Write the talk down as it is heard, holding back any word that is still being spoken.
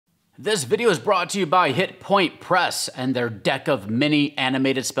This video is brought to you by Hit Point Press and their deck of mini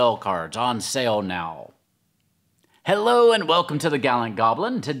animated spell cards on sale now. Hello and welcome to the Gallant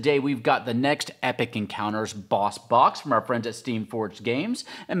Goblin. Today we've got the next Epic Encounters boss box from our friends at Steamforged Games,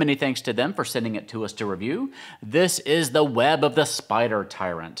 and many thanks to them for sending it to us to review. This is the Web of the Spider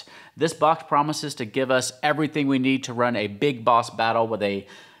Tyrant. This box promises to give us everything we need to run a big boss battle with a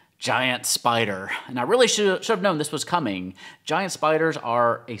giant spider. And I really should have known this was coming. Giant spiders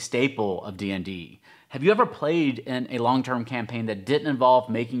are a staple of D&D. Have you ever played in a long-term campaign that didn't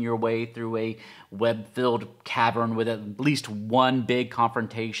involve making your way through a web-filled cavern with at least one big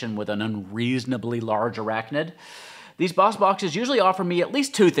confrontation with an unreasonably large arachnid? These boss boxes usually offer me at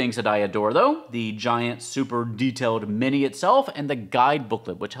least two things that I adore though: the giant super detailed mini itself and the guide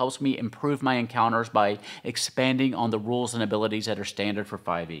booklet, which helps me improve my encounters by expanding on the rules and abilities that are standard for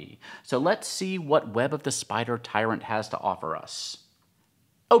 5e. So let's see what Web of the Spider Tyrant has to offer us.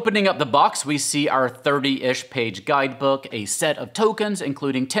 Opening up the box, we see our 30-ish page guidebook, a set of tokens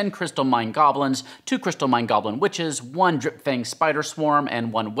including 10 Crystal Mine Goblins, 2 Crystal Mine Goblin Witches, 1 Drip Fang Spider Swarm,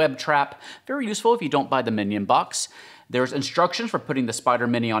 and 1 Web Trap. Very useful if you don't buy the minion box. There's instructions for putting the spider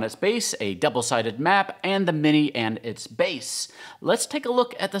mini on its base, a double-sided map, and the mini and its base. Let's take a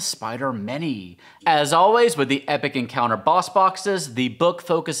look at the spider mini. As always with the Epic Encounter boss boxes, the book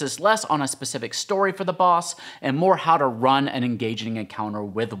focuses less on a specific story for the boss and more how to run an engaging encounter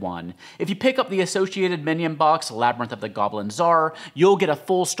with one. If you pick up the associated minion box, Labyrinth of the Goblin Tsar, you'll get a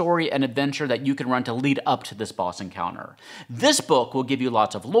full story and adventure that you can run to lead up to this boss encounter. This book will give you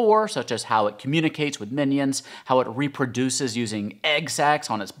lots of lore, such as how it communicates with minions, how it reproduces using egg sacs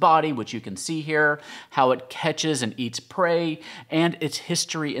on its body, which you can see here, how it catches and eats prey, and its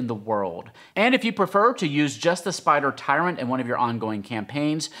history in the world. And if you prefer to use just the Spider Tyrant in one of your ongoing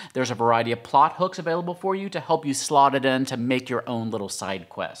campaigns, there's a variety of plot hooks available for you to help you slot it in to make your own little side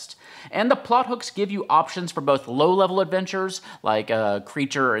quest. And the plot hooks give you options for both low-level adventures, like a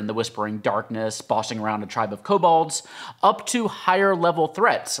creature in the Whispering Darkness bossing around a tribe of kobolds, up to higher-level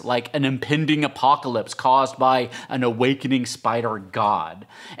threats, like an impending apocalypse caused by an awakening spider god.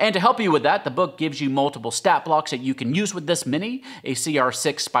 And to help you with that, the book gives you multiple stat blocks that you can use with this mini: a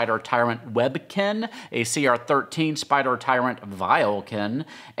CR6 Spider Tyrant Webkin, a CR13 Spider Tyrant Vilekin,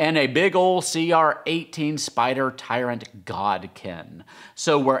 and a big ol' CR18 Spider Tyrant Godkin.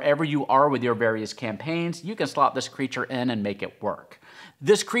 So wherever you are with your various campaigns, you can slot this creature in and make it work.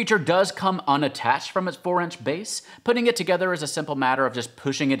 This creature does come unattached from its 4-inch base. Putting it together is a simple matter of just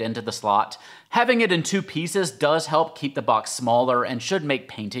pushing it into the slot. Having it in 2 pieces does help keep the box smaller and should make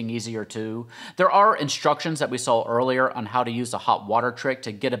painting easier too. There are instructions that we saw earlier on how to use the hot water trick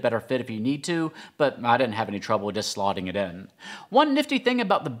to get a better fit if you need to, but I didn't have any trouble just slotting it in. One nifty thing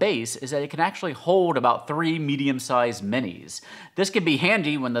about the base is that it can actually hold about 3 medium-sized minis. This can be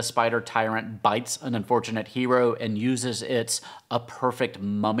handy when the Spider Tyrant bites an unfortunate hero and uses its "a perfect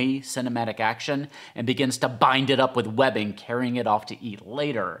mummy" cinematic action and begins to bind it up with webbing, carrying it off to eat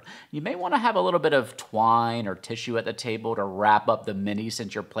later. You may want to have a little bit of twine or tissue at the table to wrap up the mini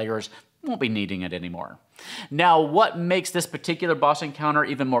since your players won't be needing it anymore. Now, what makes this particular boss encounter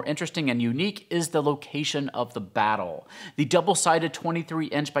even more interesting and unique is the location of the battle. The double-sided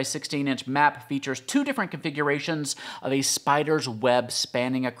 23-inch by 16-inch map features 2 different configurations of a spider's web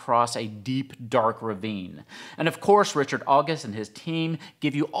spanning across a deep, dark ravine. And of course, Richard August and his team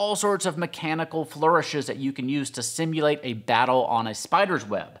give you all sorts of mechanical flourishes that you can use to simulate a battle on a spider's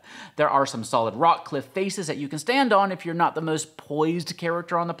web. There are some solid rock cliff faces that you can stand on if you're not the most poised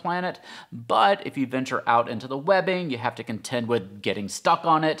character on the planet, but if you venture out into the webbing, you have to contend with getting stuck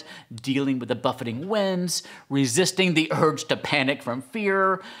on it, dealing with the buffeting winds, resisting the urge to panic from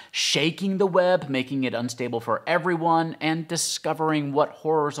fear, shaking the web, making it unstable for everyone, and discovering what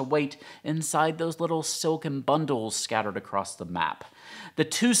horrors await inside those little silken bundles scattered across the map. The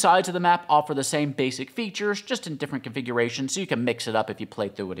 2 sides of the map offer the same basic features, just in different configurations, so you can mix it up if you play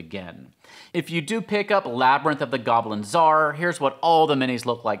through it again. If you do pick up Labyrinth of the Goblin Tsar, here's what all the minis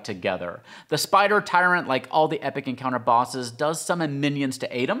look like together. The Spider Tyrant, like all the Epic Encounter bosses, does summon minions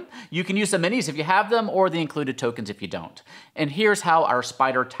to aid him. You can use the minis if you have them, or the included tokens if you don't. And here's how our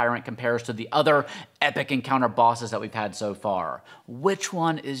Spider Tyrant compares to the other Epic Encounter bosses that we've had so far. Which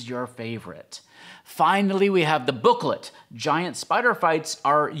one is your favorite? Finally, we have the booklet. Giant spider fights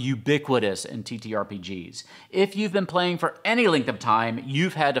are ubiquitous in TTRPGs. If you've been playing for any length of time,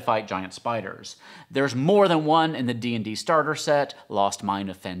 you've had to fight giant spiders. There's more than one in the D&D starter set, Lost Mine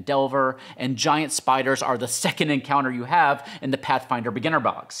of Phandelver, and giant spiders are the second encounter you have in the Pathfinder beginner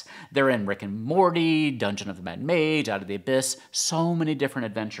box. They're in Rick and Morty, Dungeon of the Mad Mage, Out of the Abyss, so many different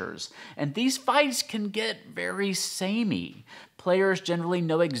adventures. And these fights can get very samey. players generally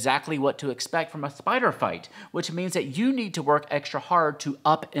know exactly what to expect from a spider fight, which means that you need to work extra hard to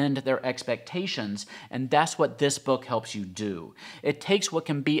upend their expectations, and that's what this book helps you do. It takes what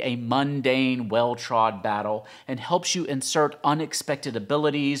can be a mundane, well-trod battle and helps you insert unexpected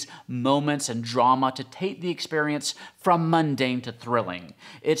abilities, moments, and drama to take the experience from mundane to thrilling.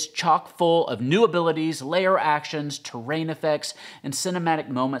 It's chock full of new abilities, layer actions, terrain effects, and cinematic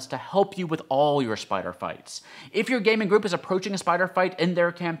moments to help you with all your spider fights. If your gaming group is approaching a spider fight in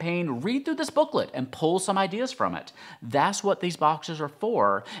their campaign, read through this booklet and pull some ideas from it. That's what these boxes are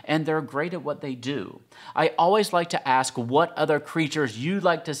for, and they're great at what they do. I always like to ask what other creatures you'd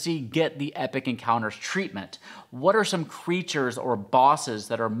like to see get the Epic Encounters treatment. What are some creatures or bosses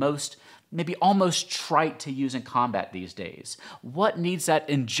that are maybe almost trite to use in combat these days? What needs that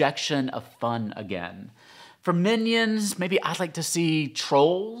injection of fun again? For minions, maybe I'd like to see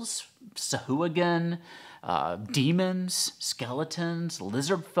trolls, Sahuagin, demons, skeletons,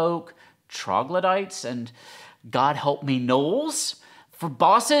 lizard folk, troglodytes, and God help me, gnolls. For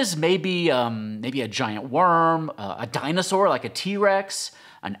bosses, maybe a giant worm, a dinosaur like a T-Rex,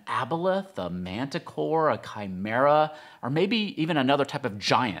 an aboleth, a manticore, a chimera, or maybe even another type of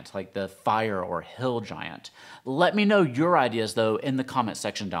giant like the fire or hill giant. Let me know your ideas, though, in the comment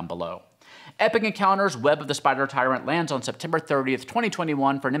section down below. Epic Encounters Web of the Spider Tyrant lands on September 30th,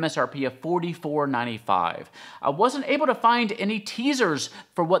 2021 for an MSRP of $44.95. I wasn't able to find any teasers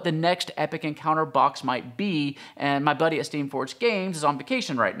for what the next Epic Encounter box might be, and my buddy at Steamforged Games is on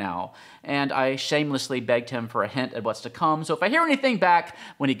vacation right now, and I shamelessly begged him for a hint at what's to come, so if I hear anything back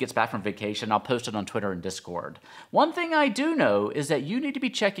when he gets back from vacation, I'll post it on Twitter and Discord. One thing I do know is that you need to be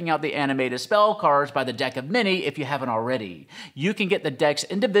checking out the animated spell cards by the Deck of Many if you haven't already. You can get the decks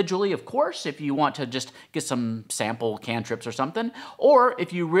individually, of course, if you want to just get some sample cantrips or something, or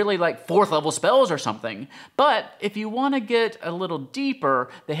if you really like 4th level spells or something. But if you want to get a little deeper,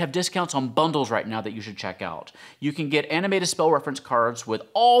 they have discounts on bundles right now that you should check out. You can get animated spell reference cards with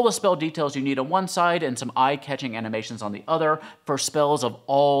all the spell details you need on one side and some eye-catching animations on the other for spells of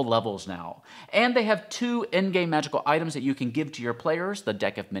all levels now. And they have 2 in-game magical items that you can give to your players, the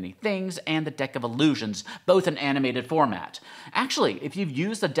Deck of Many Things and the Deck of Illusions, both in animated format. Actually, if you've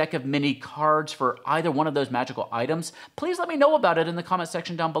used the Deck of Many cards for either one of those magical items, please let me know about it in the comment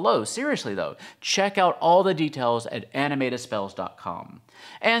section down below. Seriously though, check out all the details at animatedspells.com.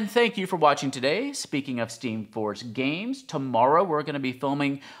 And thank you for watching today. Speaking of Steamforged Games, tomorrow we're going to be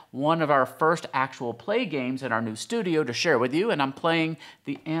filming one of our first actual play games in our new studio to share with you, and I'm playing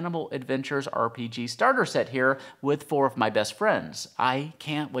the Animal Adventures RPG starter set here with 4 of my best friends. I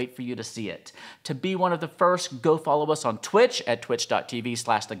can't wait for you to see it. To be one of the first, go follow us on Twitch at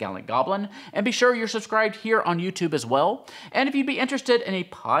twitch.tv/thegallantgoblin, and be sure you're subscribed here on YouTube as well. And if you'd be interested in a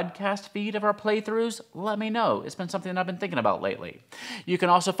podcast feed of our playthroughs, let me know. It's been something I've been thinking about lately. You can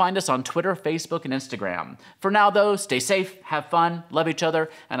also find us on Twitter, Facebook, and Instagram. For now, though, stay safe, have fun, love each other,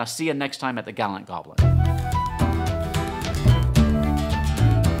 and I'll see you next time at the Gallant Goblin.